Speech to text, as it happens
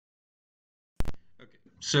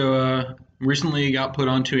Recently got put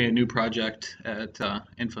onto a new project at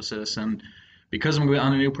Infosys, and because I'm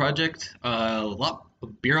on a new project, a lot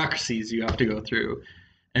of bureaucracies you have to go through.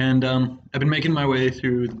 And I've been making my way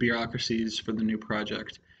through the bureaucracies for the new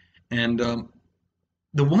project. And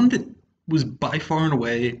the one that was by far and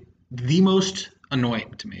away the most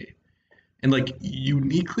annoying to me, and like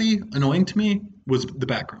uniquely annoying to me, was the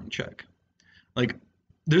background check. Like,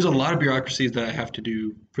 there's a lot of bureaucracies that I have to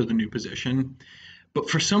do for the new position, but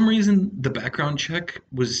for some reason, the background check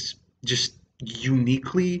was just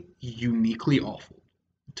uniquely awful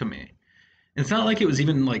to me. And it's not like it was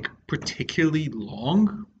even like particularly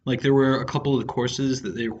long. Like there were a couple of the courses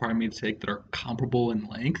that they require me to take that are comparable in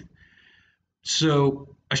length.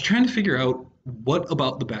 So I was trying to figure out what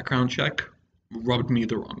about the background check rubbed me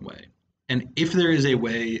the wrong way, and if there is a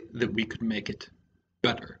way that we could make it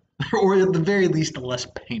better, or at the very least less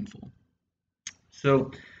painful.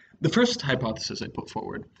 So the first hypothesis I put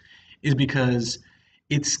forward is because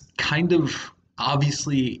it's kind of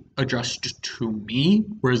obviously addressed to me,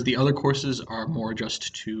 whereas the other courses are more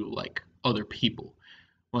addressed to like other people.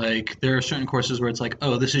 Like there are certain courses where it's like,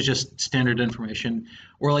 oh, this is just standard information,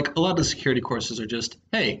 or like a lot of the security courses are just,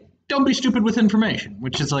 hey, don't be stupid with information,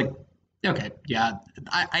 which is like, okay, yeah,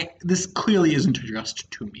 this clearly isn't addressed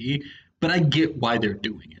to me, but I get why they're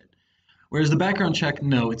doing it. Whereas the background check,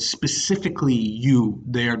 no, it's specifically you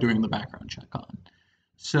they are doing the background check on.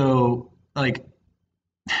 So, like,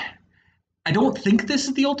 I don't think this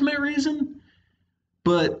is the ultimate reason,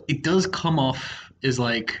 but it does come off as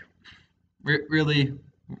like, really,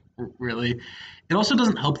 really. It also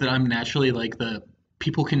doesn't help that I'm naturally like the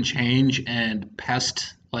people can change and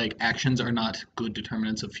past like actions are not good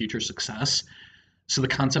determinants of future success. So the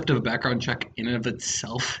concept of a background check in and of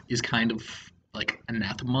itself is kind of like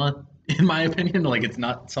anathema in my opinion. Like it's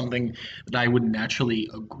not something that I would naturally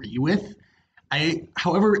agree with. I,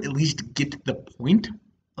 however, at least get the point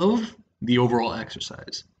of the overall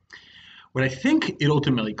exercise. What I think it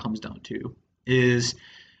ultimately comes down to is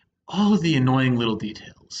all of the annoying little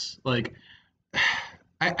details. Like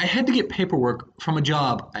I had to get paperwork from a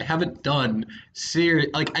job I haven't done.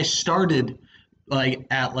 Like I started like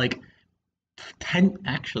at like 10,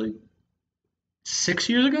 actually 6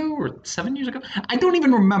 years ago or 7 years ago. I don't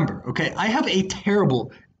even remember. Okay, I have a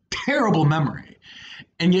terrible memory,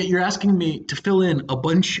 and yet you're asking me to fill in a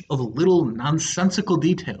bunch of little nonsensical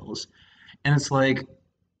details, and it's like,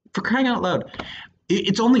 for crying out loud.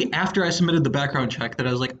 It's only after I submitted the background check that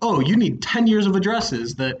I was like, oh, you need 10 years of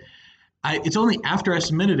addresses. It's only after I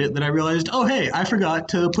submitted it that I realized, oh, hey, I forgot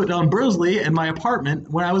to put down Bursley and my apartment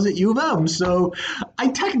when I was at U of M. So I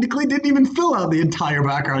technically didn't even fill out the entire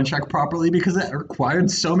background check properly because it required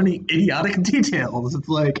so many idiotic details. It's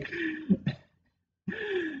like,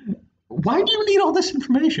 why do you need all this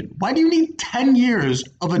information? Why do you need 10 years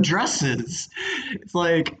of addresses? It's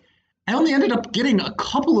like, I only ended up getting a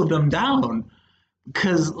couple of them down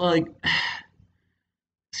because, like,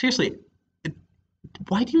 seriously,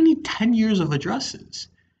 why do you need 10 years of addresses?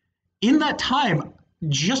 In that time,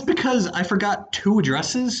 just because I forgot two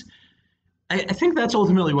addresses, I think that's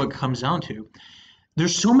ultimately what it comes down to.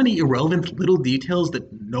 There's so many irrelevant little details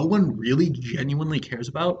that no one really genuinely cares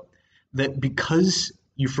about that because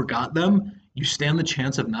you forgot them, you stand the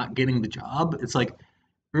chance of not getting the job. It's like,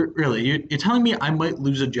 really, you're telling me I might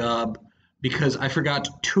lose a job because I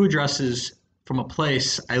forgot two addresses from a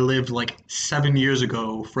place I lived like 7 years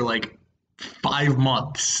ago for like 5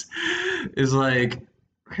 months? Is like,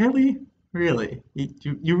 really,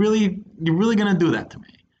 you're really gonna do that to me?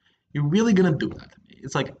 You're really gonna do that to me?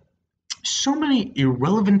 It's like so many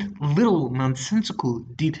irrelevant little nonsensical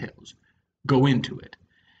details go into it,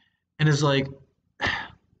 and it's like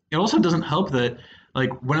it also doesn't help that like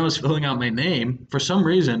when I was filling out my name, for some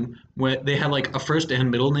reason, when they had like a first and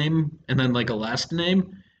middle name and then like a last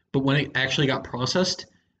name, but when it actually got processed,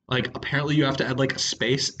 like apparently you have to add like a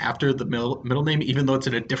space after the middle name, even though it's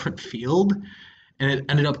in a different field, and it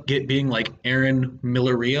ended up being like Aaron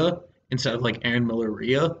Milleria instead of like Aaron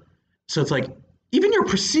Milleria. So it's like even your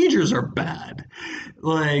procedures are bad.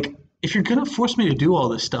 Like if you're gonna force me to do all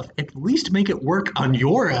this stuff, at least make it work on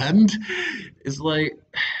your end. It's like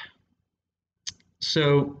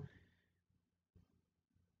so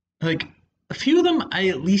like a few of them I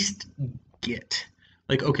at least get.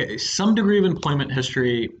 Like, okay, some degree of employment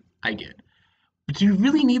history I get. But do you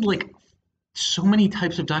really need like so many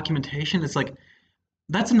types of documentation? It's like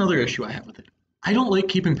that's another issue I have with it. I don't like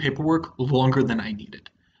keeping paperwork longer than I need it.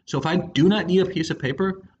 So if I do not need a piece of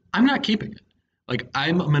paper, I'm not keeping it. Like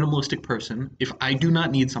I'm a minimalistic person. If I do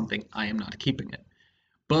not need something, I am not keeping it.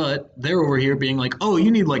 But they're over here being like, "Oh,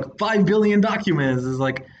 you need like 5 billion documents." Is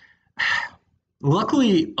like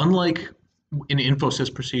luckily, unlike an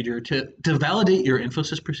Infosys procedure, to validate your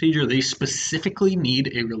Infosys procedure, they specifically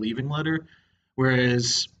need a relieving letter.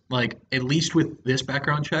 Whereas, like, at least with this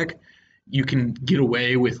background check, you can get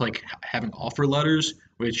away with like having offer letters,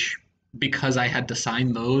 which because I had to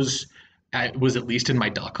sign those, I was at least in my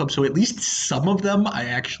doc hub. So at least some of them I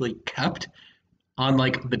actually kept on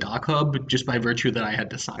like the doc hub just by virtue that I had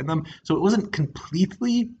to sign them. So it wasn't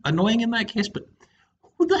completely annoying in that case, but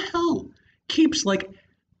who the hell keeps like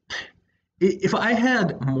if I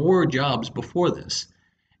had more jobs before this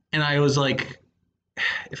and I was like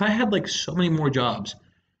if I had like so many more jobs,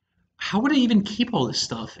 how would I even keep all this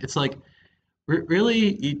stuff? It's like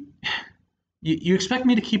really you expect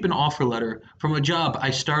me to keep an offer letter from a job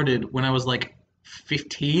I started when I was like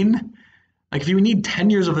 15? Like if you need 10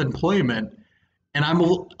 years of employment and I'm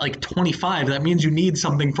like 25, that means you need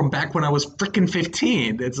something from back when I was freaking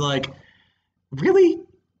 15. It's like, really?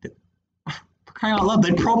 For crying out loud,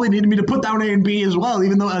 they probably needed me to put down A and B as well,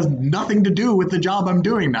 even though it has nothing to do with the job I'm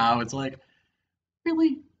doing now. It's like,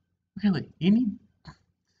 really? Really? You need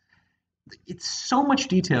it's so much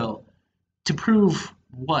detail to prove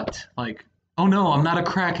what? Like, oh no, I'm not a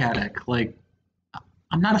crack addict. Like,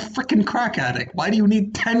 I'm not a freaking crack addict. Why do you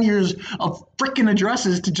need 10 years of freaking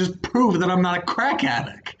addresses to just prove that I'm not a crack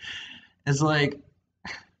addict? It's like,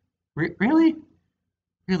 really?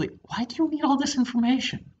 Really? Why do you need all this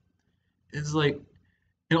information? It's like,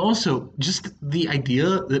 and also just the idea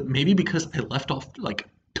that maybe because I left off like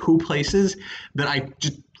two places that I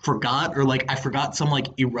just forgot, or like I forgot some like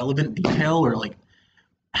irrelevant detail, or like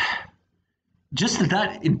just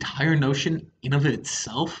that entire notion in of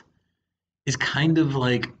itself is kind of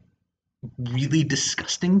like really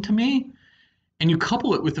disgusting to me. And you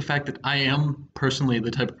couple it with the fact that I am personally the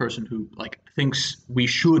type of person who like thinks we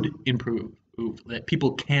should improve, that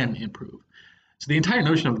people can improve. So the entire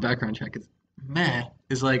notion of the background check is meh,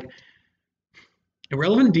 is like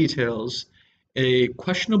irrelevant details, a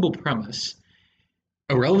questionable premise,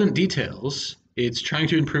 irrelevant details, it's trying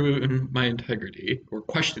to improve my integrity or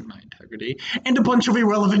question my integrity, and a bunch of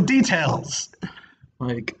irrelevant details.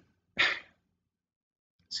 Like,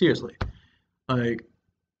 seriously. Like,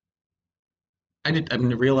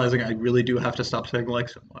 I'm realizing I really do have to stop saying like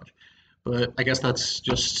so much. But I guess that's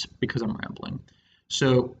just because I'm rambling.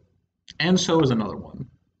 So, and so is another one.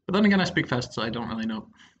 But then again, I speak fast, so I don't really know.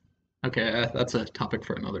 Okay, that's a topic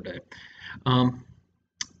for another day. Um,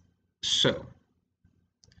 so,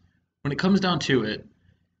 when it comes down to it,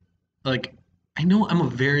 like, I know I'm a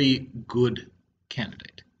very good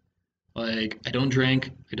candidate. Like, I don't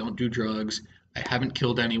drink, I don't do drugs, I haven't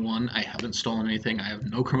killed anyone, I haven't stolen anything, I have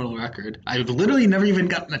no criminal record. I've literally never even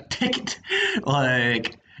gotten a ticket.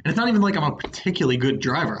 Like, and it's not even like I'm a particularly good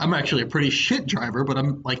driver. I'm actually a pretty shit driver, but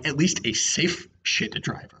I'm like at least a safe shit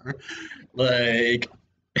driver. Like,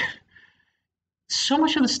 so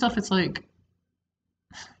much of this stuff, it's like,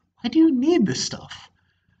 why do you need this stuff?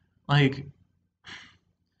 Like,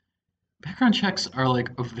 background checks are like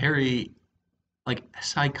a very like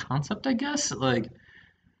side concept, I guess. Like,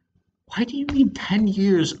 why do you need 10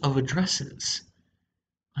 years of addresses?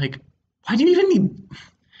 Like, why do you even need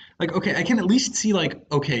like okay, I can at least see like,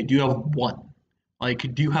 okay, do you have one?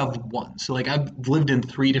 Like, do you have one? So like I've lived in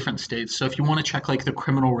three different states. So if you want to check like the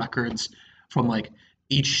criminal records from like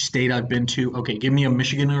each state I've been to, okay, give me a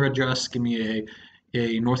Michigan address, give me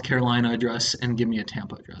a North Carolina address, and give me a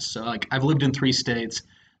Tampa address. So like I've lived in three states.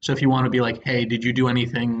 So if you want to be like, hey, did you do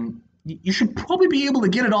anything? You should probably be able to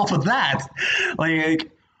get it off of that.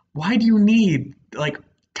 Like, why do you need like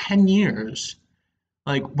 10 years?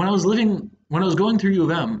 Like when I was going through U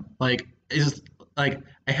of M, like is like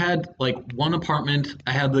I had like one apartment,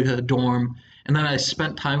 I had like a dorm, and then I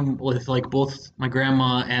spent time with like both my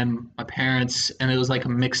grandma and my parents, and it was like a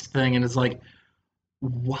mixed thing, and it's like,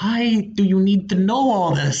 why do you need to know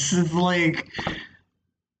all this? It's like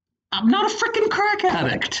I'm not a freaking crack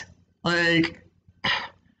addict. Like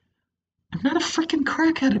I'm not a freaking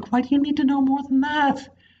crack addict. Why do you need to know more than that?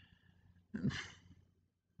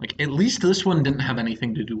 Like at least this one didn't have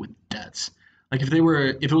anything to do with debts. Like if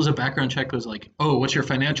it was a background check that was like, oh, what's your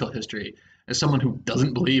financial history? As someone who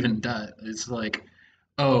doesn't believe in debt, it's like,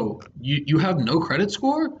 oh, you have no credit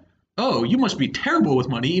score? Oh, you must be terrible with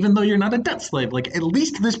money, even though you're not a debt slave. Like at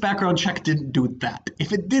least this background check didn't do that.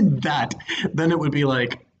 If it did that, then it would be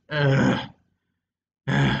like, ugh.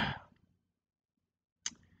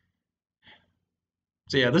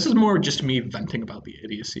 So yeah, this is more just me venting about the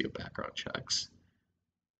idiocy of background checks.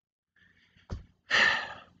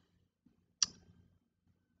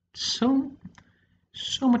 So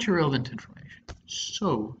so much irrelevant information.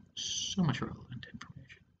 So much irrelevant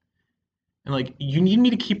information. And like, you need me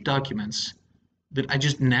to keep documents. that I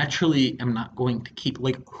just naturally am not going to keep.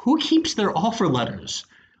 Like, who keeps their offer letters?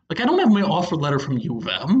 Like, I don't have my offer letter from U of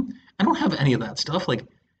M. I don't have any of that stuff. Like,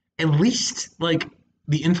 at least like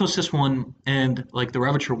the Infosys one and like the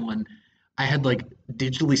Ravature one, I had like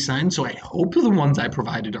digitally signed, so I hope the ones I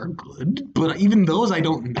provided are good. But even those, I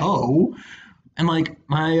don't know. And like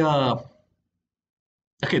my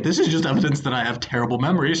okay, this is just evidence that I have terrible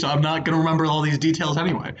memory, so I'm not gonna remember all these details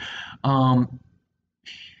anyway. Um,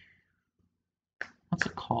 what's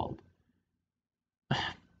it called?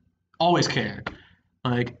 Always care.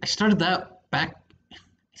 Like I started that back, I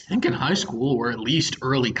think in high school or at least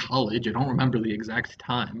early college. I don't remember the exact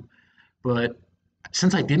time, but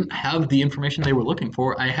since I didn't have the information they were looking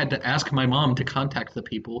for, I had to ask my mom to contact the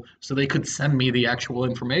people so they could send me the actual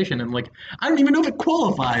information. And like, I don't even know if it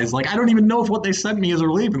qualifies. Like, I don't even know if what they sent me is a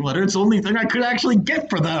relieving letter. It's the only thing I could actually get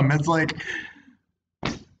for them. It's like,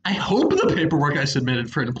 I hope the paperwork I submitted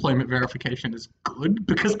for employment verification is good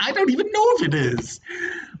because I don't even know if it is.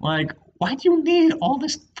 Like, why do you need all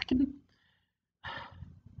this freaking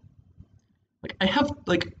like I have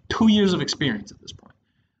like 2 years of experience at this point.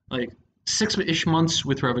 Like 6-ish months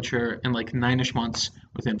with Ravature and like 9-ish months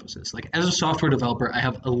with Infosys. Like as a software developer, I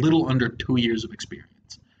have a little under 2 years of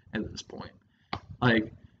experience at this point.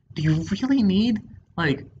 Like, do you really need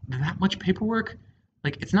like that much paperwork?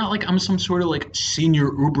 Like it's not like I'm some sort of like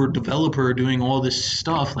senior Uber developer doing all this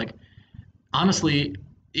stuff. Like honestly,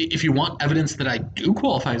 if you want evidence that I do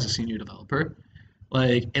qualify as a senior developer,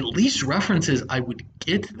 like at least references I would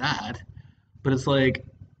get that. But it's like,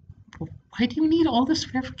 why do you need all this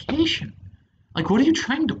verification? Like, what are you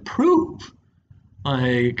trying to prove?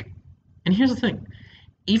 Like, and here's the thing: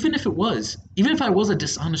 even if I was a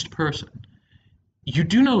dishonest person, you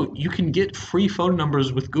do know you can get free phone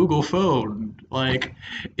numbers with Google Phone. Like,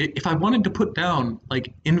 if I wanted to put down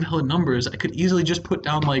like invalid numbers, I could easily just put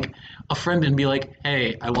down like a friend and be like,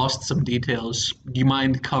 "Hey, I lost some details. Do you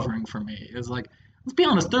mind covering for me?" It's like, let's be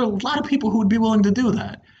honest, there are a lot of people who would be willing to do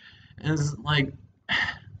that. And it's like,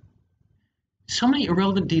 so many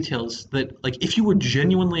irrelevant details that like if you were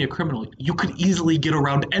genuinely a criminal you could easily get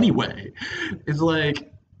around anyway. It's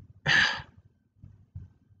like,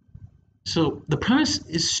 so the premise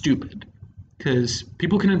is stupid because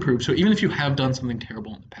people can improve. So even if you have done something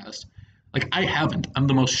terrible in the past, like I haven't, I'm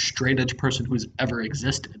the most straight edge person who's ever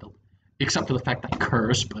existed, except for the fact that I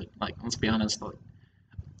curse. But like let's be honest, like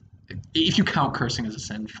if you count cursing as a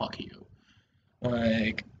sin, fuck you.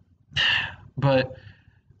 Like, but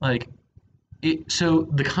like so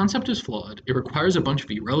the concept is flawed. It requires a bunch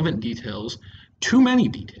of irrelevant details, too many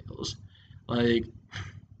details. Like,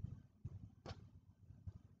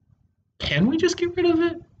 can we just get rid of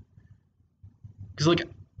it? Because like,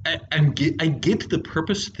 I get the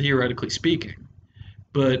purpose theoretically speaking,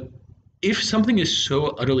 but if something is so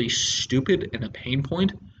utterly stupid and a pain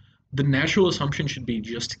point, the natural assumption should be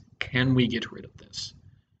just can we get rid of this?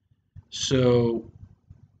 So,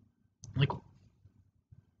 like,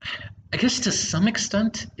 I guess to some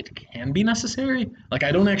extent it can be necessary. Like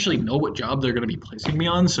I don't actually know what job they're going to be placing me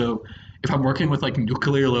on, so if I'm working with like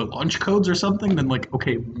nuclear launch codes or something, then like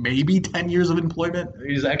okay, maybe 10 years of employment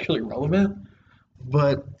is actually relevant.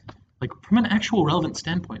 But like from an actual relevant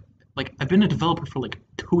standpoint, like I've been a developer for like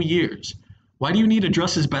 2 years. Why do you need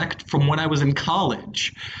addresses back from when I was in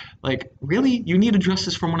college? Like really, you need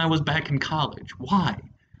addresses from when I was back in college. Why?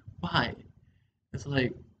 Why? It's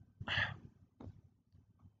like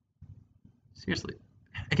seriously.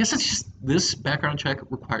 I guess it's just this background check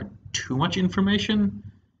required too much information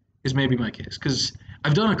is maybe my case because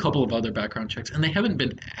I've done a couple of other background checks and they haven't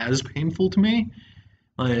been as painful to me.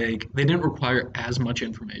 Like they didn't require as much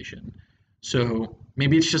information. So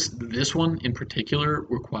maybe it's just this one in particular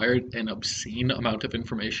required an obscene amount of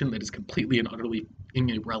information that is completely and utterly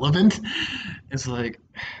irrelevant. It's like,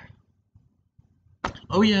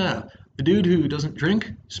 oh yeah, the dude who doesn't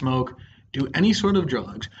drink, smoke, do any sort of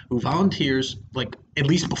drugs, who volunteers like at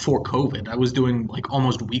least before COVID, I was doing like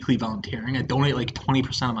almost weekly volunteering. I donate like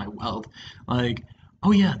 20% of my wealth. Like,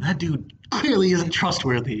 oh yeah, that dude clearly isn't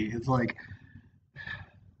trustworthy. It's like,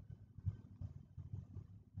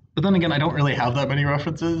 but then again, I don't really have that many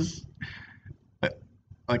references.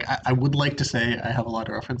 Like, I would like to say I have a lot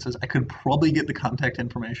of references. I could probably get the contact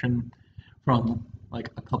information from like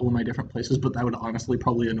a couple of my different places, but that would honestly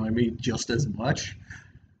probably annoy me just as much.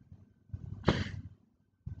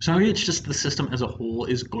 So maybe it's just the system as a whole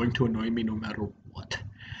is going to annoy me no matter what.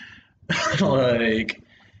 Like,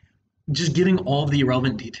 just getting all the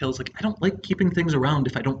irrelevant details. Like, I don't like keeping things around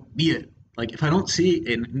if I don't need it. Like, if I don't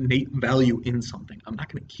see an innate value in something, I'm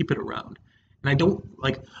not going to keep it around. And I don't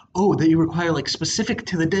like, oh, that you require like specific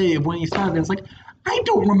to the day of when you started. It's like, I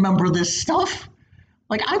don't remember this stuff.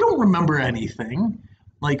 Like I don't remember anything.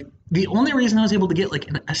 Like the only reason I was able to get like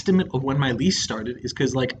an estimate of when my lease started is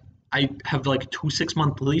because like I have like two 6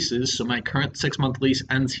 month leases, so my current 6 month lease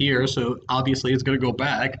ends here, so obviously it's gonna go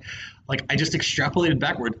back. Like I just extrapolated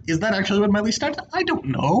backward. Is that actually when my lease started? I don't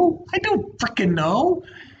know. I don't freaking know.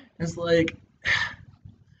 It's like,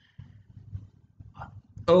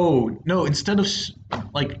 oh no, instead of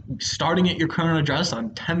like starting at your current address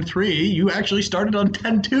on 10/3, you actually started on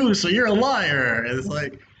 10/2, so you're a liar. It's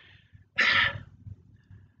like,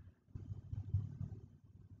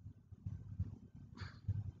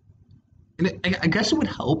 and I guess it would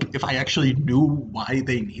help if I actually knew why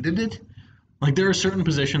they needed it. Like there are certain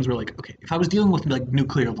positions where like, okay, if I was dealing with like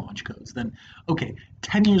nuclear launch codes, then okay,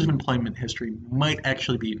 10 years of employment history might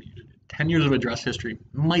actually be needed. 10 years of address history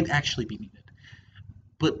might actually be needed.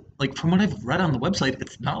 But like from what I've read on the website,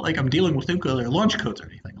 it's not like I'm dealing with nuclear launch codes or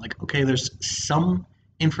anything. Like, okay, there's some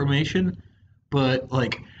information, but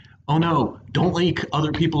like, oh no, don't leak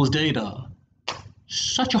other people's data.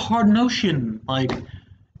 Such a hard notion. Like,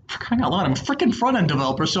 for crying out loud, I'm a freaking front end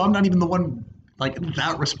developer, so I'm not even the one like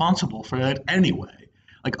that responsible for that anyway.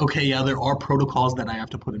 Like, okay, yeah, there are protocols that I have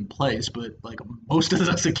to put in place, but like most of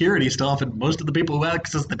the security stuff and most of the people who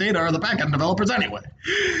access the data are the backend developers anyway.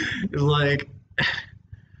 It's like,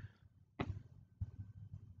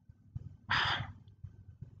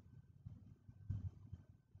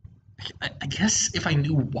 I guess if I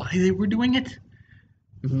knew why they were doing it,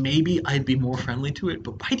 maybe I'd be more friendly to it.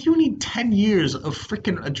 But why do you need 10 years of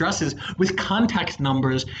freaking addresses with contact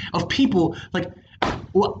numbers of people? Like,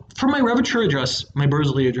 well, for my Revature address, my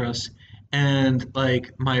Bursley address, and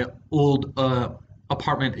like my old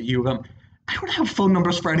apartment at U of M, I don't have phone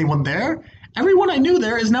numbers for anyone there. Everyone I knew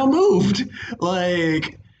there is now moved.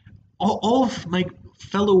 Like, all of my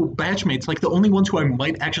fellow batchmates, like the only ones who I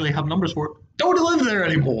might actually have numbers for, don't live there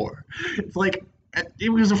anymore. It's like it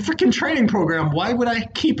was a freaking training program. Why would I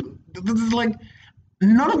keep? This is like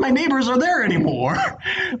none of my neighbors are there anymore.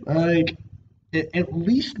 Like at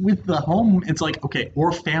least with the home, it's like okay,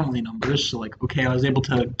 or family numbers. So like okay, I was able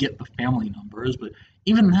to get the family numbers, but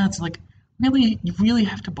even that's like really, you really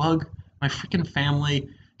have to bug my freaking family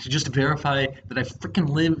to just verify that I freaking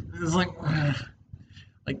live. It's like.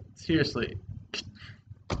 Like seriously.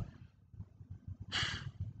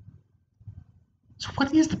 So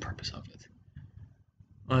what is the purpose of it?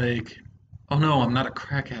 Like, oh no, I'm not a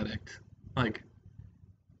crack addict. Like,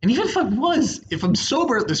 and even if I was, if I'm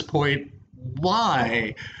sober at this point,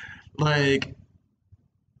 why? Like,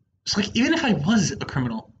 it's like even if I was a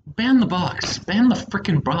criminal, ban the box, ban the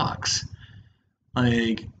freaking box.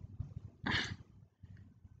 Like,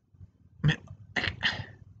 man,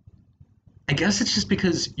 I guess it's just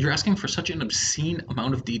because you're asking for such an obscene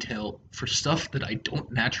amount of detail for stuff that I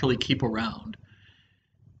don't naturally keep around.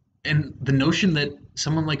 And the notion that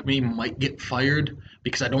someone like me might get fired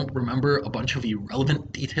because I don't remember a bunch of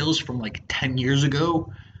irrelevant details from like 10 years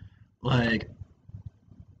ago, like,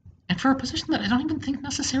 and for a position that I don't even think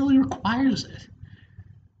necessarily requires it.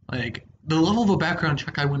 Like, the level of a background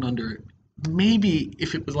check I went under, maybe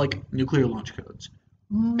if it was like nuclear launch codes,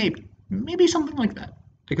 maybe something like that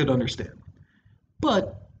I could understand.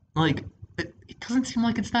 But, like, it doesn't seem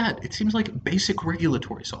like it's that. It seems like basic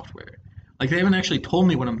regulatory software. Like they haven't actually told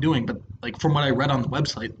me what I'm doing, but like from what I read on the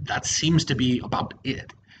website, that seems to be about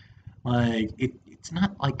it. Like it's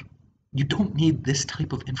not like you don't need this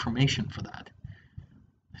type of information for that.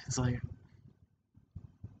 It's like,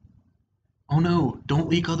 oh no, don't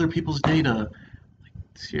leak other people's data. Like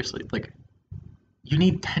seriously, like you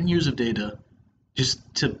need 10 years of data just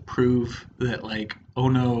to prove that like, oh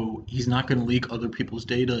no, he's not going to leak other people's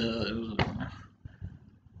data.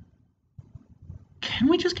 Can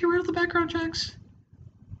we just get rid of the background checks?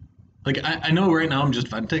 Like I know right now I'm just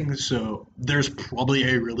venting, so there's probably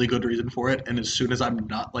a really good reason for it. And as soon as I'm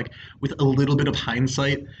not like with a little bit of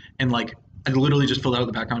hindsight and like I literally just filled out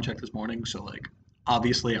the background check this morning, so like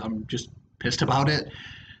obviously I'm just pissed about it.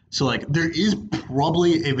 So like there is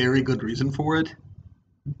probably a very good reason for it,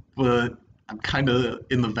 but I'm kind of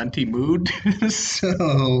in the venti mood,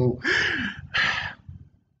 so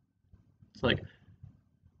it's like.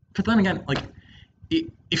 But then again, like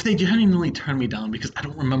if they genuinely turn me down because I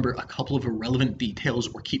don't remember a couple of irrelevant details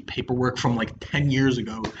or keep paperwork from like 10 years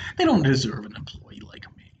ago, they don't deserve an employee like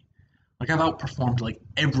me. Like I've outperformed like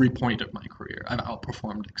every point of my career. I've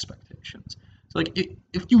outperformed expectations. So like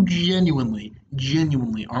if you genuinely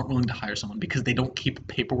aren't willing to hire someone because they don't keep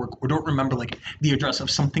paperwork or don't remember like the address of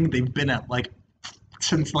something they've been at like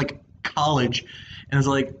since like college, and it's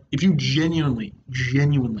like if you genuinely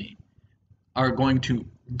are going to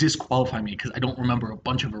disqualify me because I don't remember a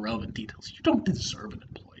bunch of irrelevant details. You don't deserve an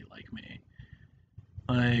employee like me.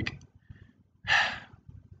 Like,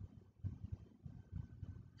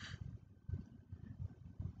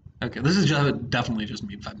 okay, this is definitely just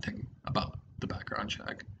me venting about the background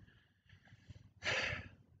check.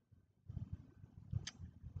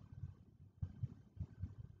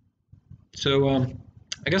 So,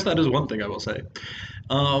 I guess that is one thing I will say.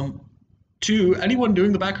 Um, to anyone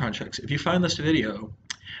doing the background checks, if you find this video,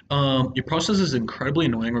 your process is incredibly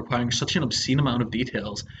annoying, requiring such an obscene amount of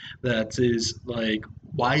details that is like,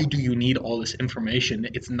 why do you need all this information?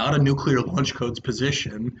 It's not a nuclear launch code's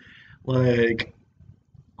position. Like,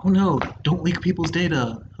 oh no, don't leak people's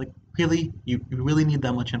data. Like, really? You really need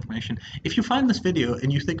that much information? If you find this video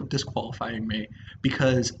and you think of disqualifying me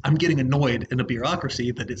because I'm getting annoyed in a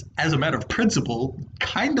bureaucracy that is, as a matter of principle,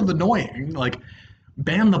 kind of annoying, like,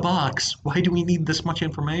 ban the box. Why do we need this much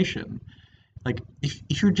information? Like,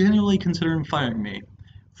 if you're genuinely considering firing me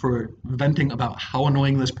for venting about how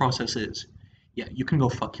annoying this process is, yeah, you can go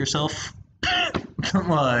fuck yourself.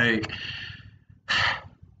 Like, I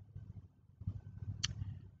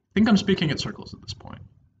think I'm speaking in circles at this point.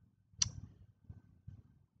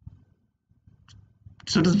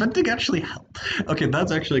 So does venting actually help? Okay,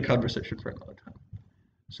 that's actually a conversation for another time.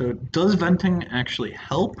 So does venting actually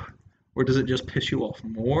help, or does it just piss you off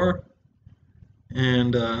more?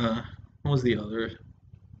 And what was the other?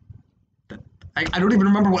 I don't even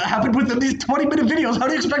remember what happened within these 20-minute videos. How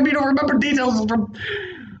do you expect me to remember details from?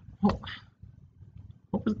 What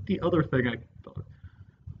was the other thing I thought?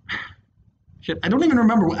 Shit, I don't even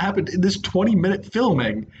remember what happened in this 20-minute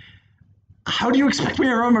filming. How do you expect me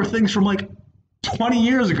to remember things from like 20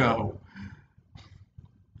 years ago?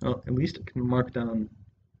 Well, at least I can mark down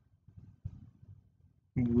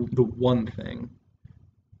the one thing,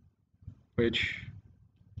 which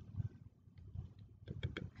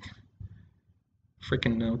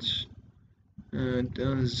freaking notes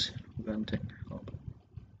does venting help?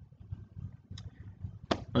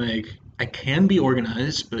 Like, I can be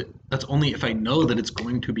organized, but that's only if I know that it's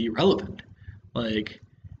going to be relevant. Like,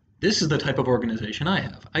 this is the type of organization I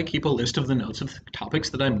have. I keep a list of the notes of topics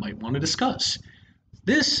that I might want to discuss.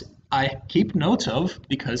 This I keep notes of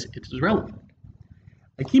because it is relevant.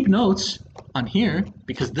 I keep notes on here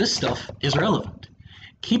because this stuff is relevant.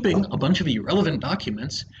 Keeping a bunch of irrelevant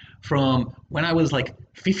documents from when I was like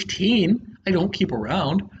 15, I don't keep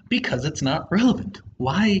around because it's not relevant.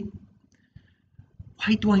 Why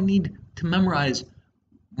do I need to memorize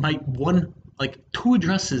my two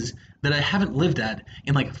addresses that I haven't lived at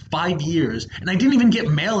in like 5 years, and I didn't even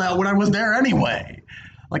get mail out when I was there anyway.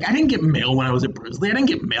 Like, I didn't get mail when I was at Brisley. I didn't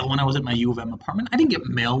get mail when I was at my U of M apartment. I didn't get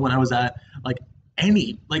mail when I was at like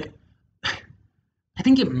any like I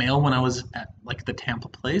didn't get mail when I was at like the Tampa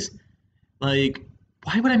place. Like,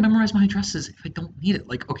 why would I memorize my addresses if I don't need it?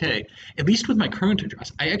 Like, okay, at least with my current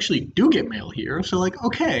address, I actually do get mail here. So like,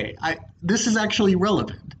 okay, I this is actually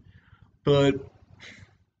relevant. But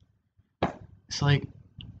it's like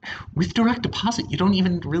with direct deposit, you don't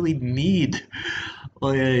even really need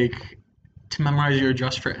like to memorize your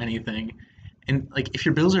address for anything. And like if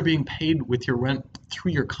your bills are being paid with your rent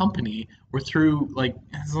through your company or through like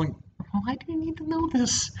it's like why do you need to know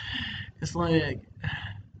this? It's like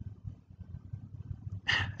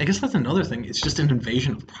I guess that's another thing. It's just an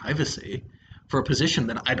invasion of privacy for a position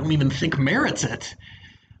that I don't even think merits it.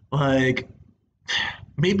 Like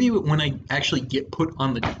maybe when I actually get put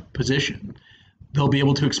on the position, they'll be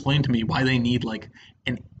able to explain to me why they need like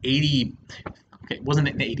an 80 okay, it wasn't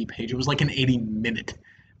an 80 page, it was like an 80-minute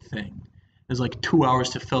thing. It was like 2 hours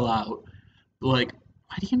to fill out. Like,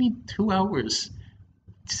 why do you need 2 hours?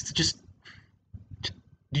 Just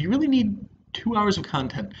do you really need 2 hours of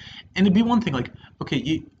content? And it'd be one thing like,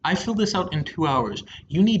 okay, I filled this out in 2 hours.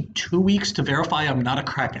 You need 2 weeks to verify I'm not a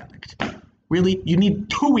crack addict. Really? You need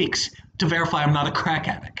 2 weeks to verify I'm not a crack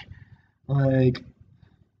addict. Like,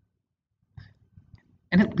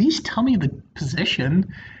 and at least tell me the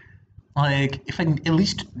position. Like, if I at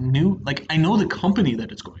least knew, like, I know the company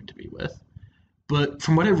that it's going to be with, but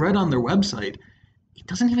from what I read on their website, it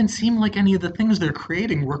doesn't even seem like any of the things they're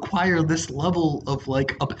creating require this level of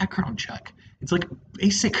like a background check. It's like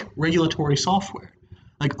basic regulatory software.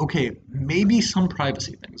 Like, okay, maybe some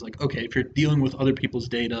privacy things. Like, okay, if you're dealing with other people's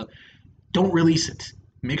data, don't release it.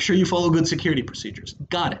 Make sure you follow good security procedures.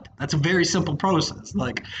 Got it. That's a very simple process.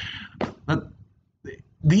 Like, that,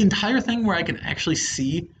 the entire thing where I can actually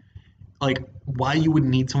see like why you would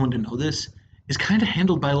need someone to know this is kind of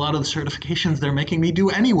handled by a lot of the certifications they're making me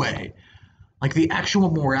do anyway. Like the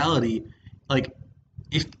actual morality, like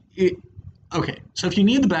if it, okay, so if you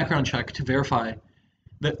need the background check to verify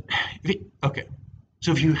that, okay,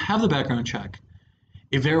 so if you have the background check,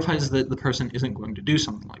 it verifies that the person isn't going to do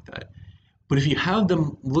something like that. But if you have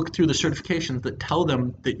them look through the certifications that tell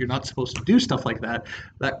them that you're not supposed to do stuff like that,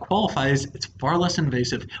 that qualifies. It's far less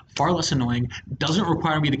invasive, far less annoying, doesn't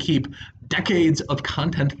require me to keep decades of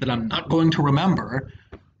content that I'm not going to remember.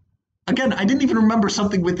 Again, I didn't even remember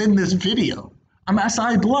something within this video. I'm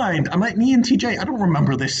SI blind. I'm at ENTJ. I don't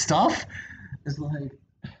remember this stuff. It's like,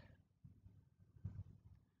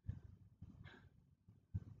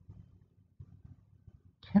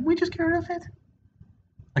 can we just get rid of it?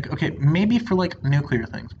 Like, okay, maybe for like nuclear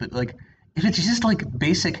things, but like, if it's just like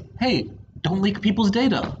basic, hey, don't leak people's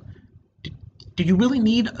data. Do you really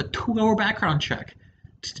need a 2 hour background check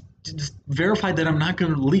to just verify that I'm not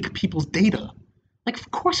going to leak people's data? Like, of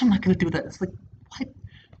course I'm not going to do that. It's like, what?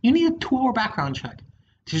 You need a 2 hour background check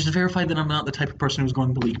to just verify that I'm not the type of person who's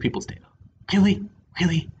going to leak people's data. Really?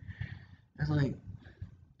 Really? It's like,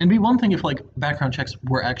 it'd be one thing if like background checks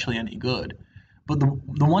were actually any good, but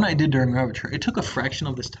the one I did during Ravature, it took a fraction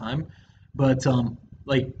of this time, but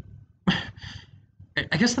like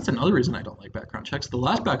I guess that's another reason I don't like background checks. The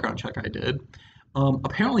last background check I did,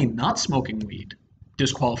 apparently not smoking weed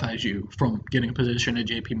disqualifies you from getting a position at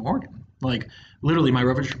JP Morgan. Like literally, my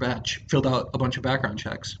Ravature batch filled out a bunch of background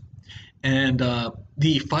checks, and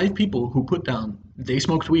the 5 people who put down they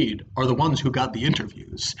smoked weed are the ones who got the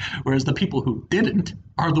interviews, whereas the people who didn't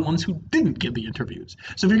are the ones who didn't get the interviews.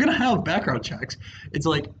 So if you're gonna have background checks, it's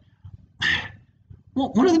like,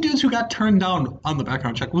 well, one of the dudes who got turned down on the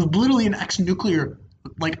background check was literally an ex-nuclear,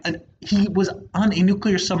 he was on a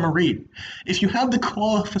nuclear submarine. If you have the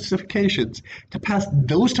qualifications to pass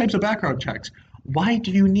those types of background checks, why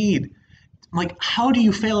do you need, like, how do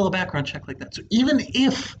you fail a background check like that? So even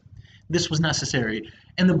if this was necessary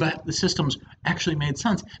and the systems actually made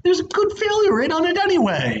sense, there's a good failure rate on it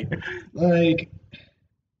anyway. Like,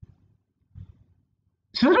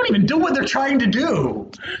 so they don't even do what they're trying to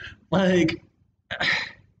do. Like,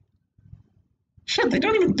 shit, they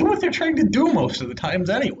don't even do what they're trying to do most of the times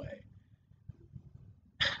anyway.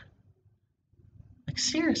 Like,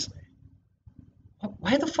 seriously.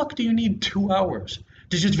 Why the fuck do you need 2 hours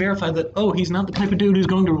to just verify that, oh, he's not the type of dude who's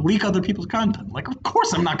going to leak other people's content? Like, of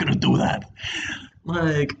course I'm not going to do that.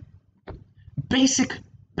 Like, basic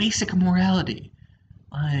morality.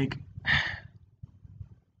 Like,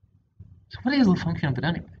 so what is the function of it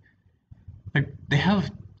anyway? Like, they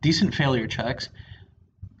have decent failure checks.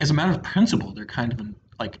 As a matter of principle, they're kind of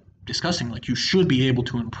like discussing like you should be able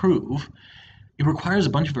to improve. It requires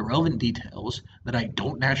a bunch of irrelevant details that I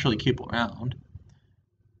don't naturally keep around.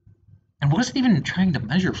 And what is it even trying to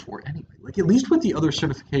measure for anyway? Like at least with the other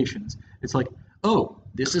certifications, it's like, oh,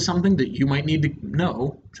 this is something that you might need to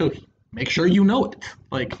know, so make sure you know it.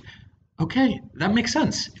 Like, okay, that makes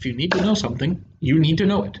sense. If you need to know something, you need to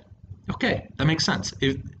know it. Okay, that makes sense.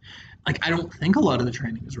 Like I don't think a lot of the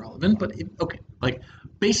training is relevant, but okay, like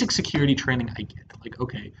basic security training I get. Like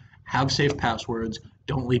okay, have safe passwords,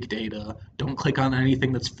 don't leak data, don't click on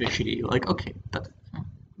anything that's fishy. Like okay,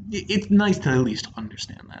 it's nice to at least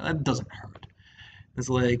understand that. That doesn't hurt. It's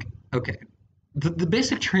like okay, the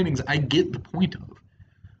basic trainings I get the point of,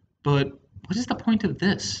 but what is the point of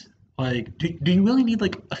this? Like, do you really need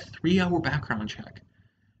like a 3 hour background check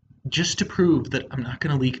just to prove that I'm not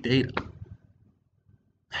going to leak data?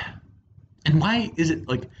 And why is it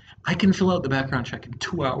like I can fill out the background check in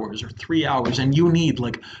 2 hours or 3 hours, and you need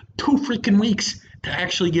like 2 freaking weeks to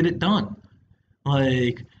actually get it done?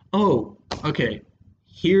 Like, oh, okay,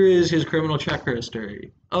 here is his criminal check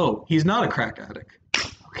history. Oh, he's not a crack addict.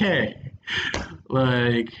 Okay,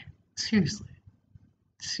 like seriously.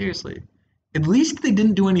 At least they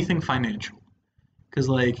didn't do anything financial, because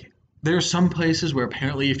like there are some places where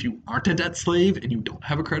apparently if you aren't a debt slave and you don't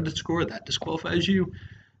have a credit score, that disqualifies you.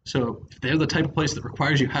 So if they're the type of place that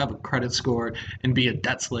requires you have a credit score and be a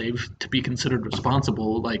debt slave to be considered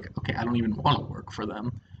responsible, like, okay, I don't even want to work for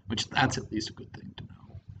them, which that's at least a good thing to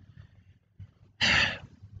know.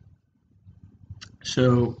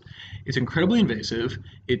 So it's incredibly invasive.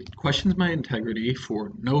 It questions my integrity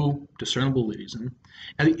for no discernible reason.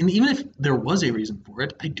 And even if there was a reason for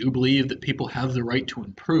it, I do believe that people have the right to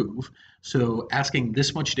improve. So asking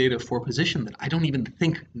this much data for a position that I don't even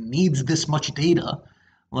think needs this much data,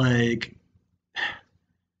 like,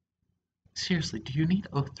 seriously, do you need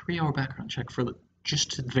a 3 hour background check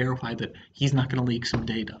just to verify that he's not going to leak some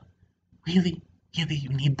data? Really? Really, you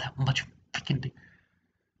need that much freaking data?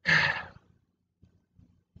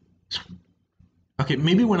 Okay,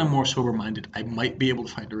 maybe when I'm more sober-minded, I might be able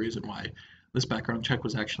to find a reason why this background check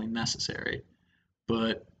was actually necessary.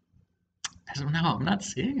 But as of now, I'm not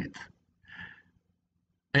seeing it.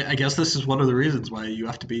 I guess this is one of the reasons why you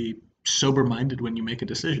have to be sober minded when you make a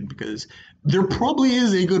decision because there probably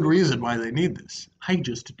is a good reason why they need this. I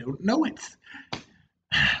just don't know it.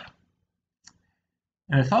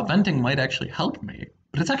 And I thought venting might actually help me,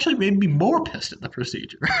 but it's actually made me more pissed at the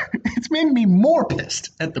procedure. It's made me more pissed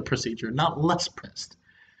at the procedure, not less pissed.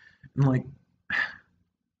 I'm like,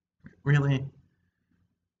 really?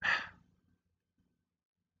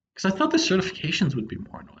 Because I thought the certifications would be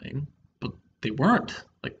more annoying, but they weren't.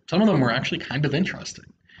 Like some of them were actually kind of interesting.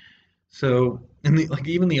 So, and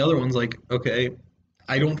even the other ones, like, okay,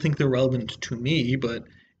 I don't think they're relevant to me, but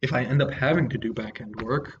if I end up having to do back end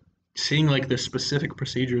work, seeing like the specific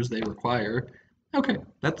procedures they require, okay,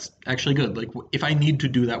 that's actually good. Like, if I need to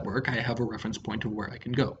do that work, I have a reference point of where I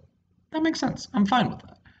can go. That makes sense. I'm fine with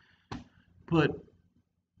that. But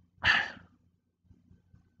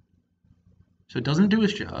so it doesn't do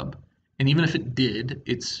its job, and even if it did,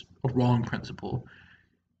 it's a wrong principle.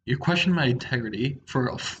 You question my integrity for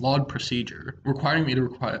a flawed procedure, requiring me to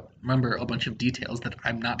remember a bunch of details that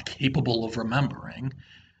I'm not capable of remembering.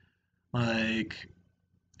 Like,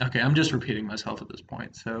 okay, I'm just repeating myself at this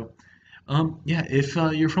point. So, yeah, if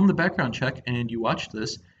you're from the background check and you watched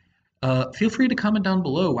this, feel free to comment down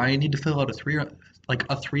below why I need to fill out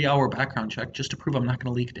a 3 hour background check just to prove I'm not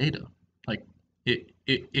going to leak data. Like,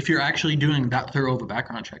 if you're actually doing that thorough of a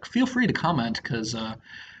background check, feel free to comment because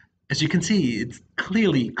as you can see, it's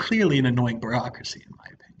clearly an annoying bureaucracy in my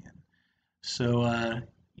opinion. So,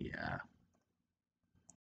 yeah.